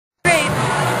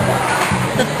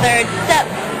The third step,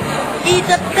 eat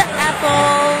up the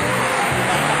apple.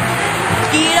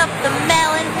 Eat up the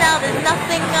melon, now there's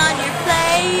nothing on your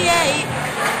plate.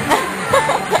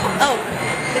 Oh,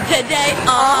 today,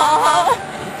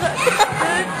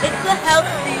 it's a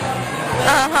healthy.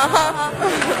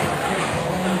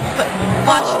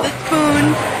 Watch the spoon.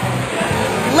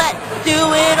 Let's do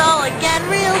it all again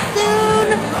real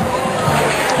soon.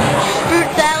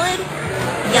 Fruit salad,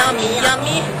 yummy,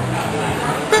 yummy.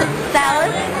 Fruit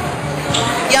salad,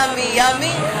 yummy,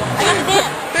 yummy. I gotta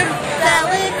dance. Fruit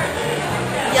salad,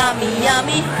 yummy,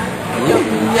 yummy.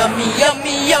 Yummy, yummy,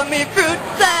 yummy, yummy fruit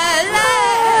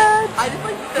salad. I just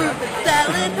like fruit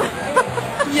salad.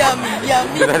 Yummy,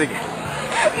 yummy. Do that again.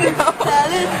 No.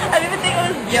 Salad. I didn't even think it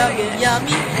was yummy,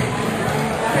 yummy.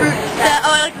 Fruit salad.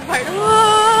 Oh, I like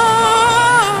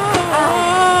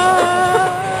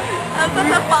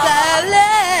this part. Fruit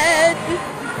salad.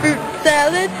 Fruit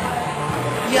salad.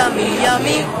 Yummy,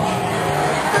 yummy.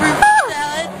 Fruit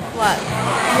salad. What?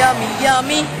 Yummy,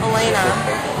 yummy. Elena.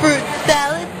 Fruit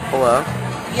salad. Hello?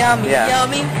 Yummy, Yeah.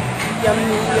 yummy. Yummy,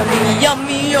 yummy,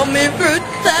 yummy, yummy fruit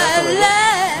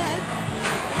salad.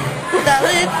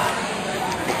 Salad.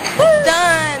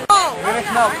 Done. Oh. You're gonna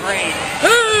smell great.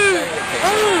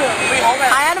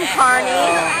 Hi, I'm Carney,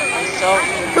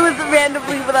 who is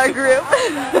randomly with our group.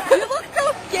 You look so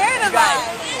scared of us.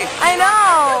 I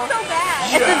know. So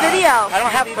bad. It's a video. I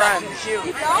don't have friends. You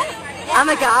don't? Oh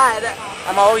my god.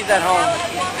 I'm always at home.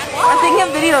 I'm taking a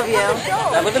video of you.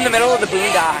 I live in the middle of the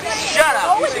boondocks. Shut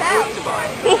up. You should group to buy.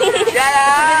 Shut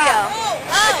It's a video.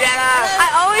 Shut up. I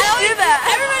always do that.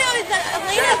 Everybody always says,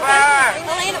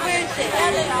 Elena, where is she?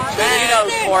 You know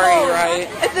Tori, right?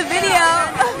 It's a video.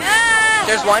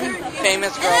 There's one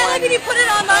famous girl And then you put it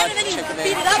online and then you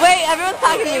speed it up. Wait, everyone's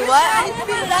talking to you. What? You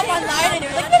speed it up online and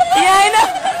you're like, yeah, I know.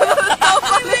 So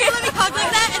funny. You let me talk like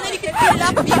that and then you can speed it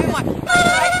up and be even more.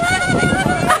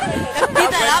 Speed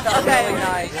that up. Okay. Really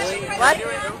nice. What?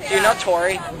 Do you know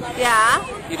Tori? Yeah.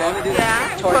 You don't?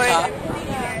 Yeah. Tori Top.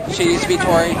 She used to be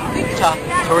Tori Top.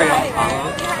 Tori.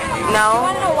 No.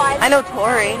 I know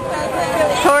Tori.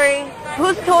 Tori.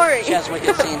 Who's Tori? She has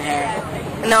wicked scene hair.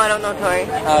 No, I don't know Tori.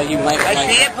 Oh, you might. Can I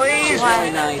see it, please? She's Why?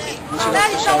 really nice.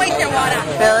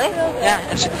 Really? Yeah,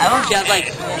 and she has like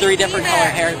 3 different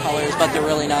hair colors, but they're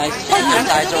really nice. Her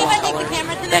eyes are one color.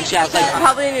 Then she has like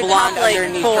Probably in your blonde top, like,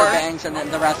 underneath 4. her bangs, and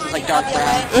then the rest is like dark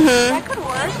brown. Mm-hmm.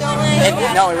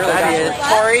 No, it really does.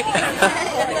 Tori.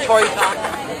 Tori Top.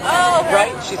 Oh,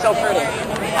 Right? She's so pretty.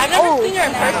 I've never seen her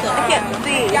in person. I can't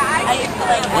see. I used to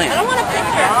like. I don't want a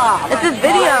picture. It's a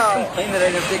video.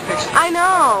 I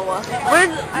know. Where's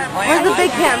the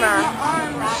big camera?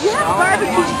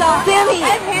 Barbecue sauce. Sammy.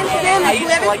 I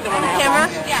used to like the one that Camera?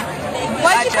 Yeah.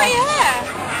 Why'd you cut your hair?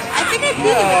 I think I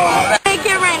see it. Make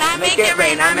it rain. I make it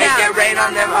rain. I'm Make it rain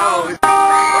on them hoes.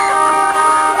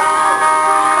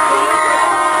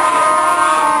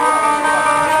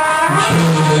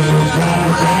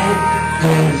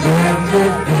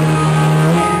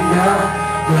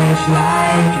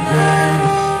 Like this.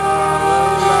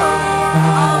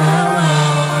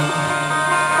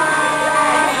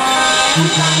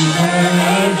 She's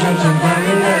underage and she's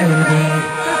very nerdy.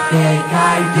 Fake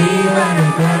ID and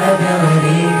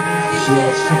incredibility. She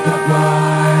hits the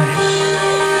floor.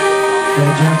 The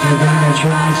judge are gonna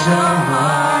try so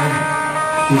hard.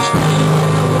 He's going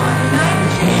to one night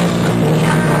stand for me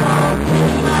alone.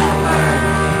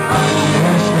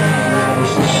 Understand that we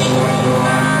stay with the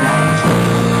one night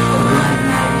stand.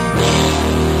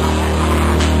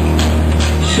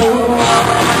 So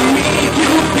I need to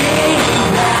be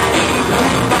that even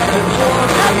better for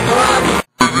the customer.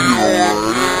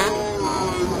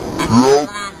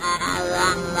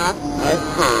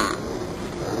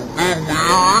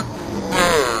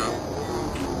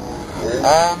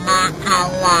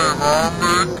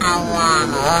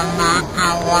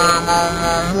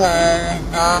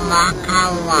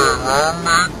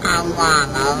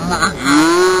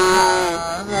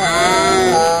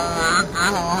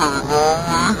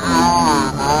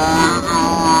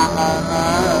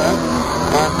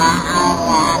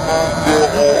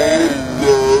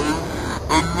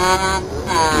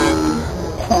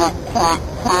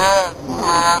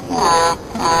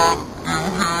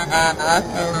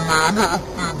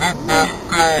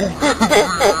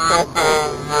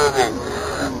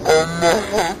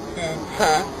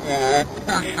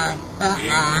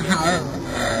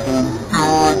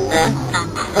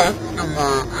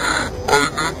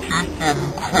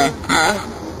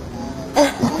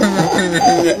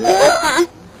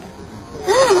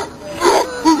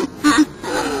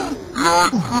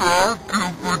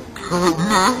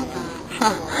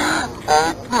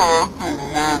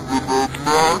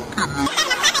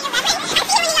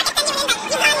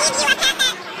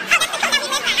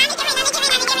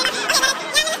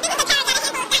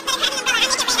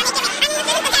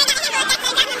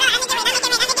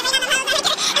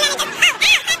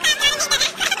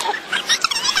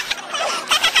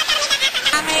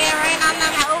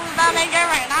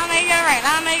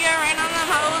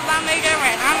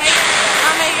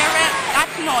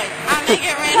 make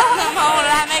it rain on the hole,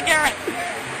 I make it rain.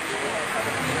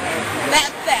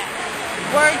 That's that.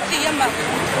 Word to your mother.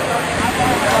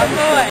 Boy.